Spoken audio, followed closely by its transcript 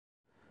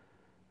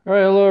All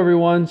right, hello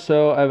everyone.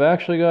 So I've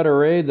actually got a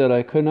raid that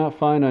I could not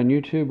find on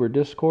YouTube or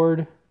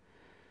Discord.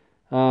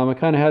 I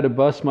kind of had to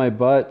bust my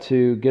butt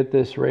to get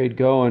this raid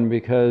going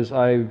because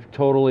I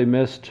totally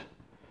missed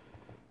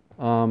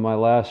my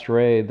last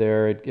raid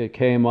there. It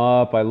came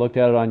up, I looked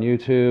at it on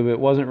YouTube. It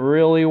wasn't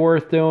really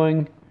worth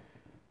doing,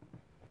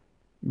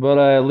 but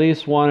I at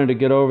least wanted to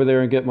get over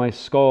there and get my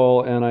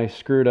skull, and I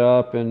screwed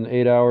up and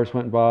 8 hours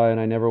went by and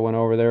I never went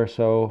over there.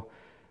 So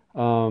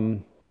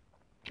um,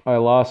 I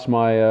lost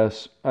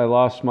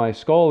my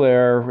skull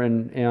there,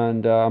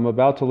 and I'm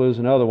about to lose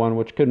another one,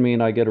 which could mean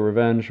I get a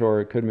revenge,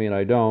 or it could mean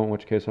I don't, in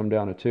which case I'm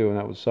down to two, and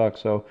that would suck.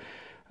 So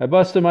I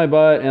busted my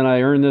butt, and I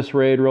earned this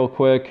raid real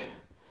quick.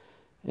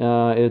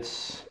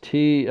 It's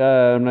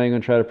I'm not even gonna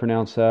try to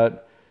pronounce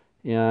that.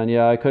 And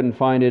yeah, I couldn't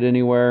find it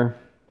anywhere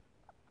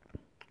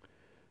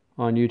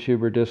on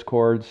YouTube or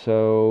Discord,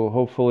 so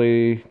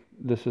hopefully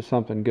this is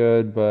something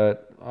good,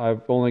 but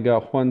I've only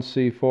got one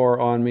C4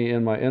 on me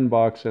in my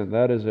inbox, and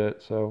that is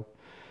it. So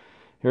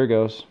here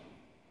goes.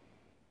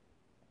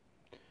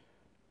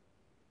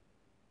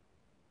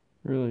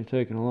 Really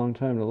taking a long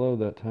time to load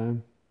that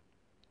time.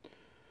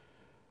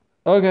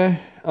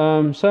 Okay,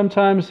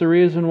 sometimes the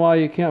reason why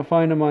you can't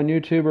find them on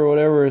YouTube or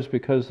whatever is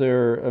because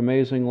they're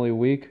amazingly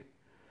weak.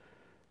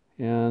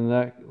 And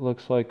that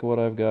looks like what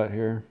I've got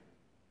here.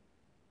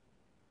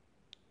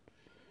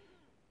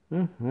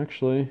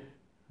 Actually,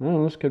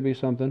 oh, this could be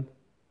something.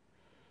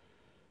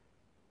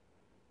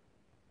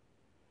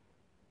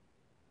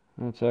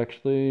 That's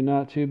actually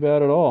not too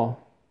bad at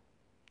all.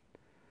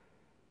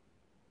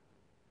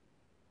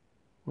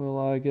 Will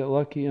I get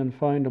lucky and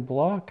find a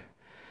block?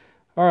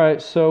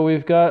 Alright, so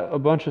we've got a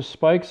bunch of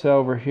spikes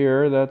over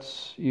here.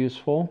 That's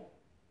useful.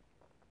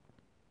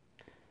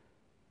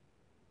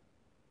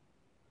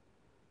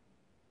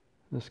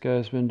 This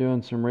guy's been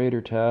doing some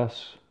raider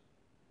tasks.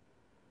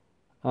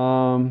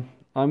 I'm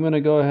going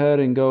to go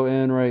ahead and go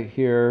in right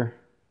here.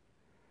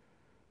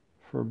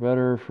 For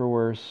better or for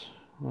worse.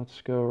 Let's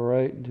go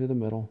right into the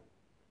middle.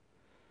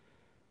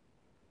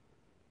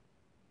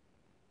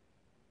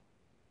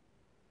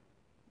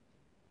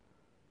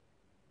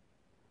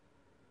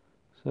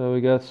 So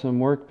we got some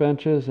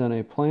workbenches and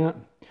a plant.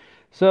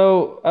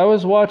 So I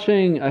was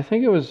watching, I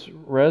think it was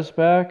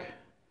Reesback,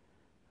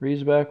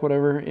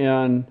 whatever,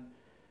 and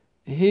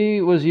he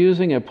was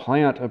using a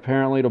plant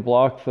apparently to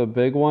block the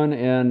big one,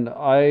 and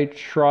I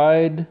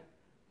tried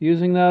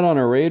using that on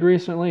a raid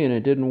recently and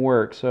it didn't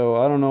work. So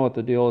I don't know what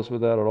the deal is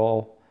with that at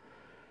all.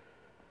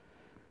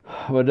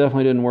 But it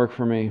definitely didn't work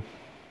for me.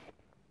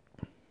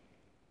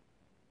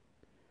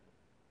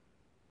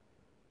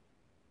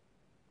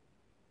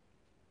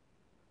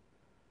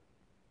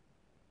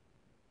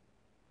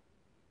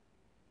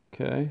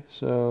 Okay,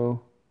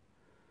 so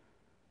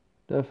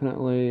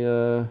definitely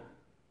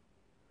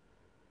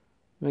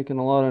making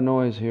a lot of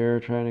noise here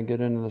trying to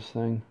get into this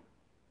thing.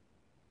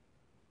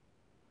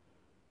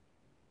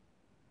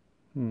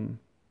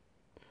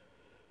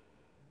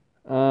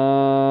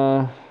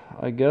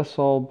 I guess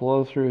I'll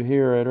blow through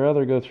here. I'd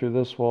rather go through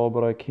this wall,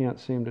 but I can't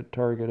seem to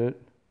target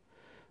it.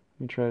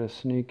 Let me try to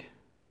sneak.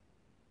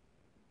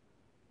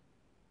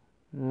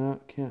 No,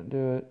 can't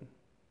do it.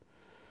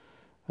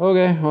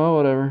 Okay, well,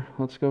 whatever.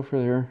 Let's go for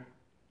here.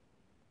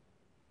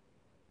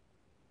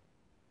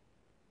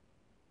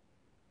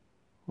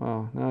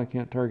 Wow, now I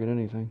can't target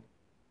anything.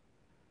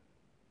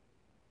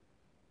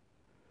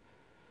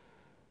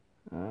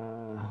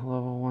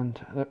 Level 1.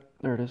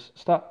 There it is.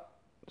 Stop.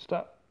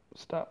 Stop.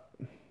 Stop.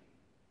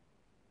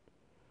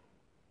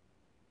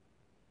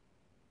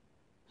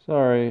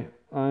 Sorry,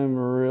 I'm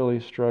really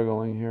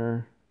struggling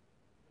here.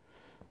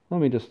 Let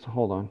me just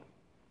hold on.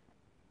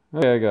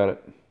 Okay, I got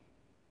it.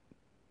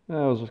 That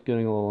was just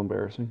getting a little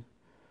embarrassing.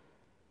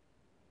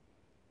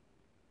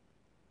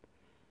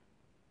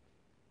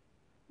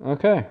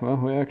 Okay, well,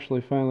 we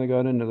actually finally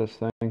got into this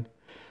thing.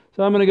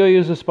 So I'm going to go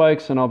use the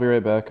spikes and I'll be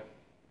right back.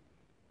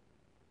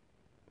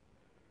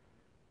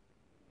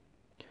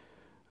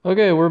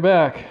 Okay, we're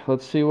back.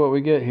 Let's see what we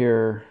get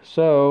here.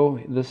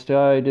 So this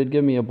guy did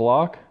give me a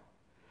block,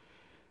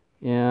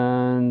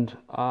 and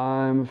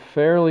I'm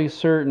fairly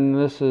certain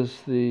this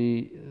is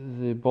the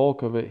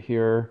bulk of it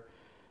here.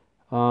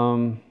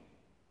 Could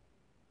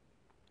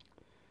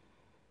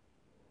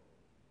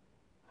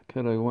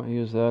I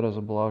use that as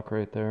a block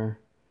right there?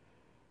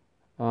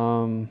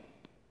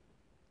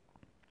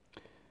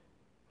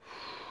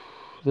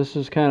 This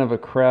is kind of a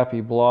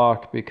crappy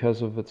block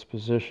because of its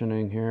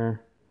positioning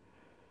here.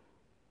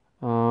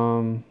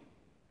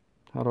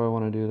 How do I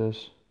want to do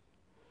this?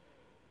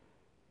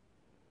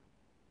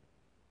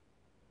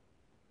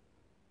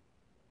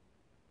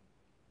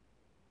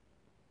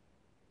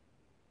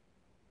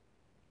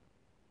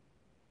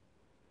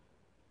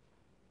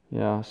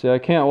 Yeah, see, I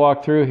can't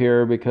walk through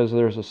here because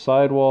there's a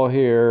sidewall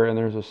here and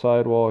there's a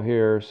sidewall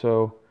here,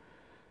 so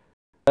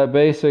that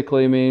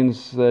basically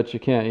means that you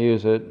can't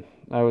use it.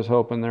 I was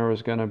hoping there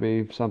was going to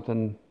be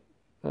something,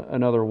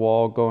 another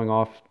wall going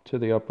off to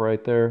the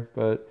upright there,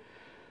 but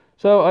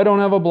so I don't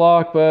have a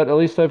block, but at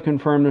least I've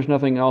confirmed there's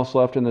nothing else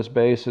left in this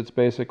base. It's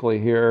basically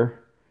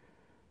here.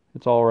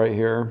 It's all right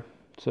here.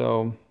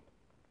 So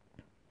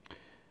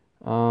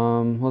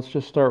let's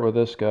just start with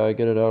this guy,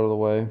 get it out of the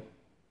way.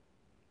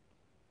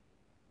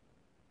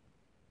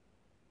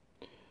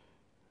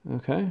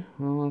 Okay,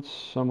 well, that's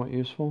somewhat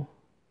useful.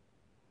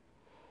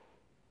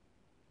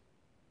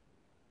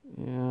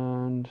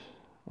 And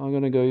I'm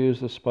going to go use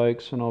the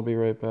spikes and I'll be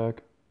right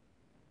back.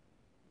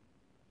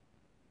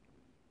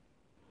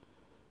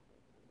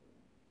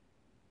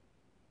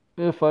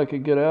 If I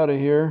could get out of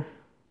here.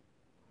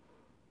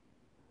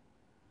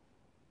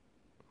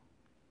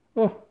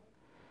 Oh,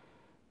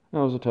 that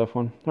was a tough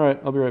one. All right,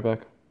 I'll be right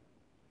back.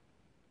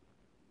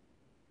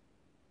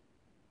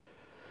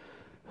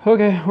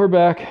 Okay, we're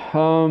back.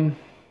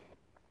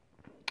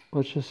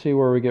 Let's just see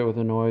where we get with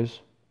the noise.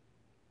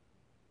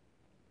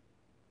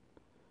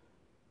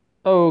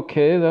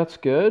 Okay, that's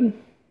good.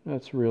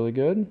 That's really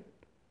good.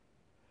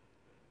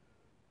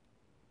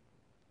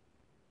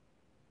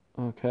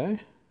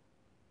 Okay.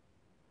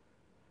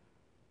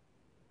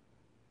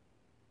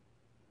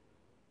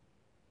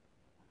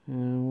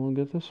 And we'll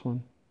get this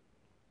one.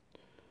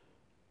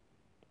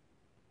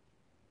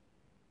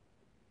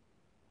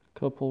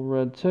 Couple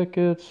red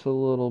tickets, a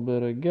little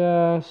bit of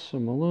gas,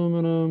 some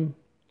aluminum.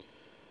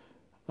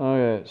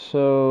 Okay,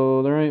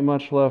 so there ain't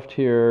much left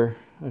here.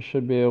 I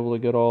should be able to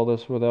get all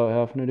this without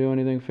having to do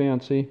anything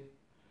fancy.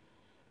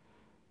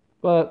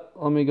 But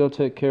let me go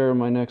take care of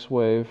my next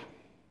wave.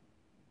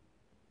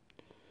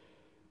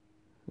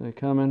 Are they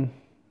coming?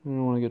 I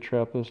don't want to get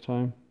trapped this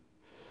time.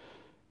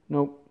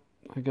 Nope,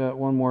 I got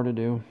one more to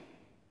do.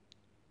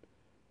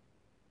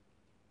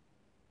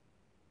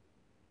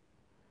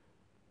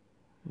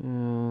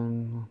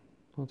 And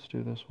let's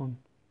do this one.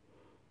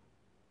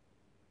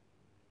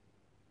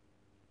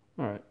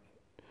 All right.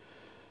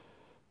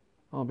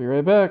 I'll be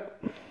right back.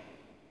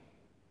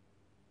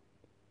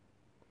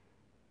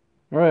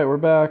 All right, we're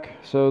back.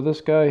 So this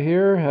guy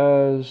here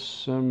has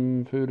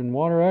some food and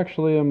water.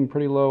 Actually, I'm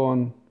pretty low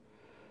on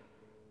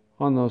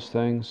those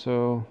things,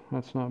 so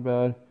that's not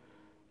bad.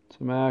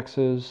 Some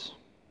axes.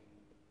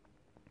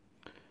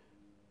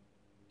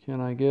 Can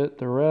I get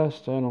the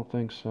rest? I don't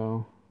think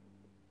so.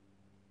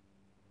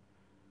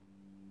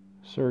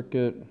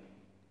 Circuit.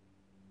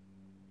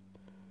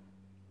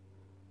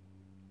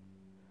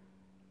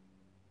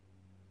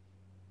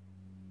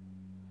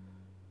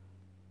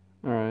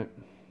 All right.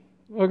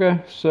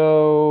 Okay,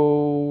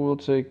 so we'll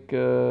take, I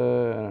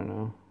don't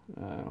know.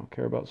 I don't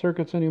care about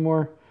circuits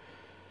anymore.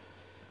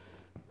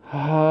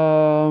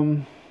 Let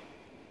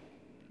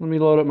me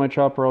load up my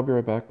chopper. I'll be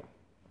right back.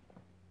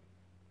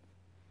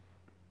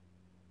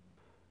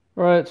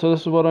 All right, so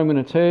this is what I'm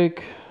going to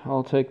take.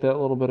 I'll take that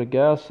little bit of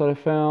gas that I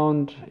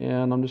found,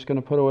 and I'm just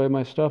going to put away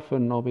my stuff,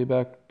 and I'll be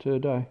back to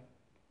die.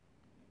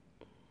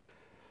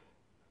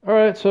 All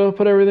right, so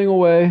put everything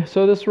away.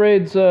 So this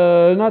raid's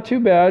not too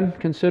bad,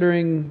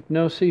 considering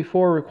no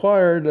C4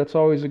 required. That's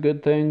always a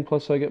good thing.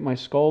 Plus I get my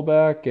skull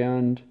back,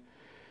 and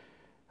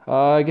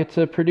I get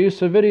to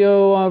produce a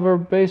video of a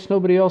base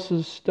nobody else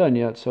has done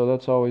yet, so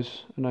that's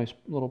always a nice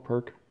little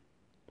perk.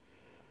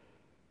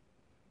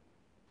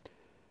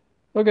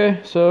 Okay,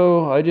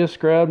 so I just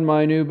grabbed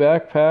my new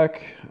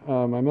backpack,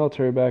 my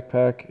military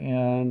backpack,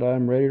 and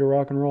I'm ready to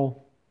rock and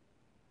roll.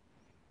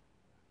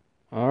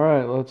 All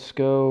right, let's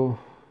go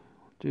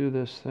do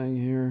this thing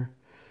here.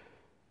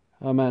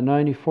 I'm at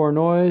 94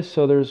 noise,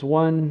 so there's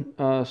one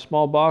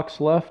small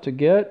box left to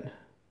get.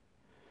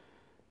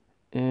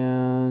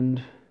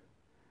 And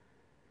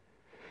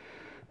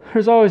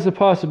there's always the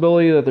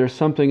possibility that there's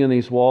something in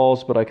these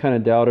walls, but I kind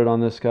of doubt it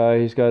on this guy.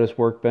 He's got his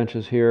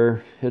workbenches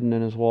here, hidden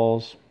in his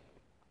walls.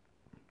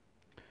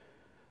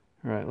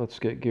 All right, let's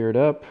get geared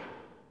up.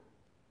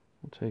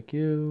 We'll take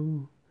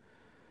you,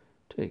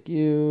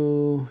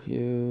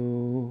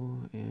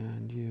 you,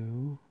 and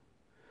you.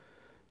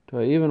 Do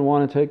I even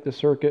want to take the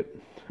circuit?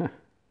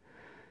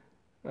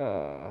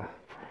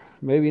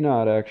 Maybe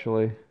not,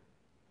 actually.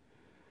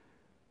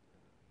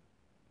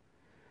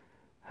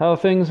 How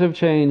things have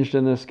changed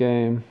in this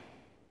game.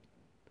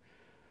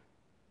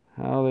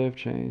 How they've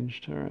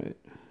changed. All right.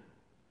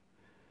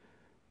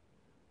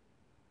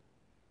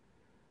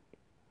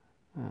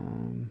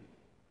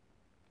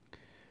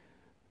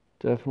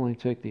 Definitely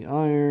take the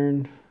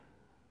iron.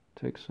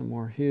 Take some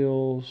more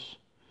heals.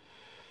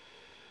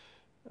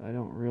 I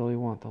don't really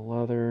want the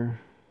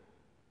leather.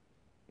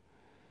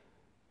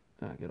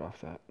 Get off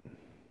that.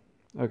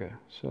 Okay,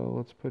 so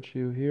let's put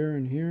you here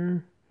and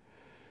here.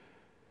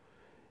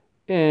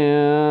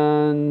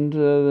 And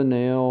the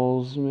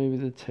nails, maybe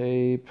the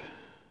tape.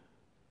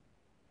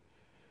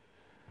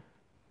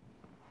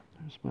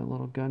 There's my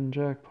little gun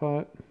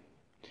jackpot.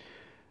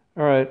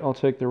 All right, I'll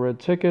take the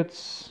red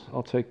tickets.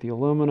 I'll take the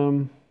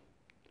aluminum.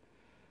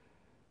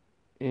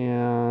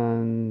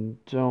 And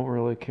don't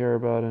really care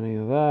about any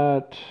of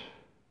that.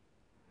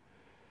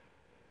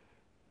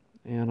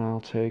 And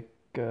I'll take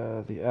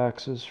the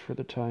axes for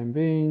the time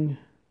being.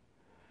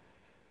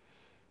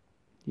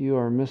 You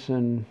are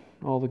missing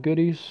all the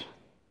goodies.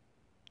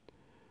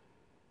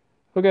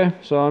 Okay,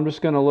 so I'm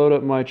just going to load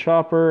up my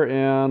chopper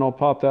and I'll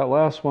pop that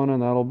last one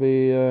and that'll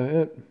be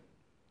it.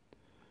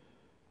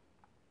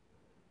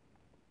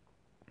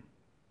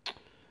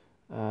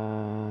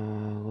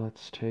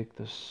 Let's take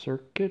the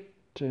circuit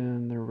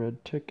and the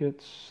red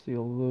tickets, the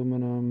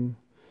aluminum,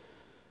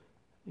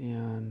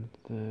 and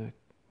the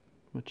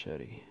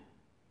machete.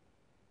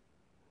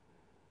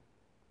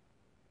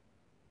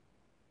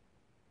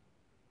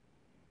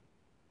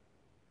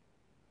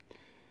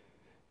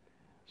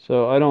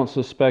 So I don't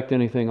suspect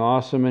anything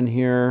awesome in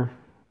here,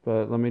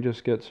 but let me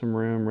just get some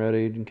room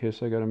ready in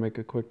case I got to make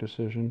a quick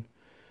decision.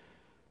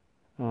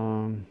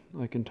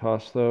 I can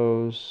toss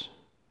those.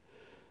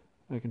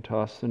 I can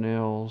toss the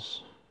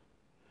nails.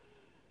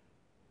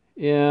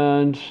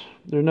 And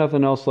there's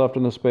nothing else left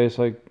in the space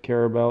I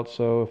care about,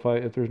 so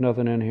if there's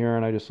nothing in here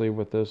and I just leave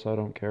with this, I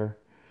don't care.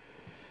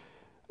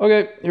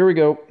 Okay, here we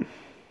go.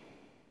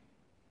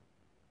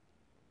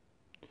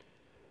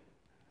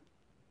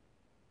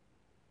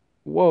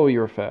 Whoa,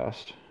 you're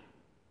fast.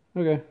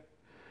 Okay,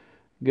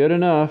 good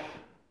enough.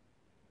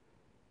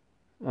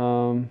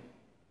 All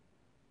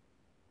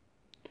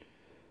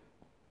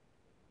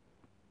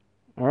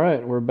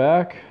right, we're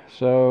back.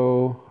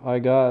 So I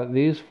got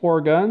these 4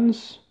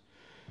 guns.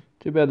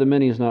 Too bad the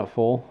mini's not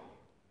full.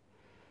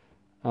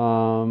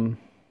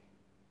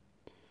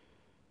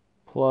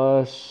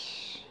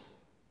 Plus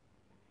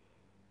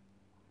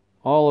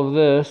all of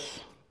this.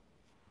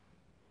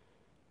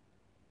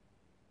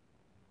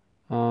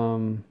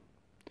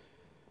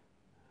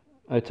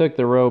 I took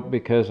the rope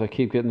because I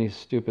keep getting these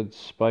stupid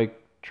spike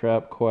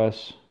trap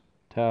quests,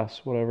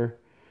 tasks, whatever.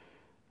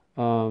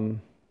 So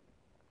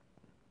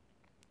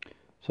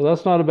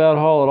that's not a bad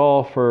haul at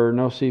all for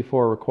no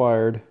C4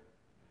 required.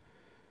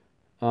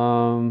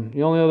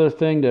 The only other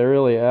thing to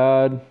really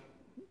add,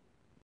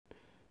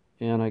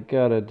 and I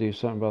gotta do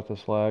something about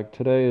this lag.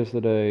 Today is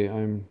the day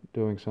I'm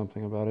doing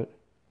something about it.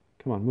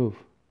 Come on, move,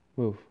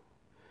 move.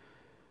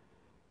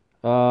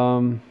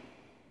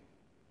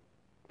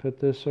 Put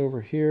this over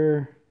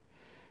here.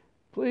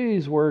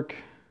 Please work.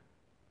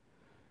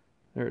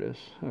 There it is.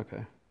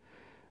 Okay.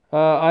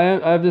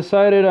 I've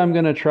decided I'm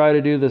going to try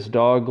to do this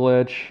dog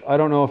glitch. I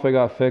don't know if it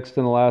got fixed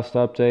in the last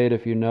update.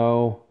 If you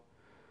know,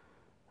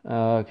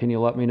 can you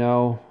let me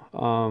know?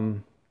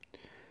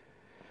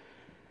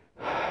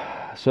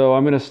 So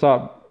I'm going to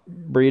stop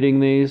breeding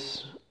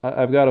these.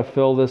 I've got to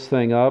fill this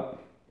thing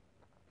up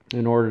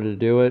in order to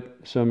do it,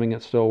 assuming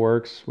it still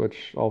works,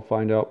 which I'll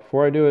find out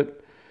before I do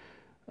it.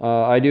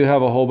 I do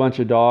have a whole bunch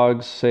of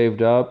dogs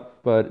saved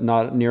up, but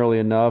not nearly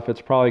enough.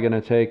 It's probably going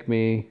to take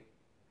me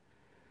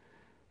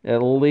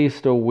at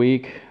least a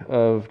week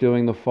of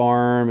doing the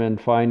farm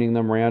and finding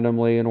them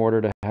randomly in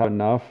order to have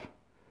enough.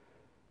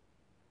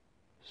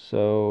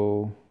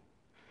 So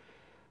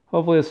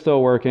hopefully it's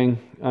still working.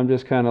 I'm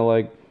just kind of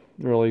like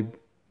really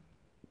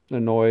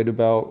annoyed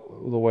about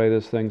the way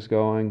this thing's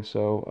going,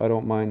 so I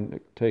don't mind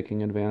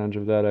taking advantage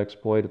of that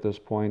exploit at this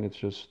point. It's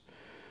just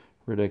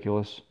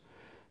ridiculous.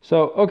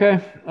 So,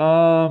 okay,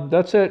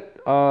 that's it,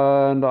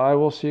 and I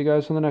will see you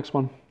guys in the next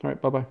one. All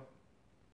right, bye-bye.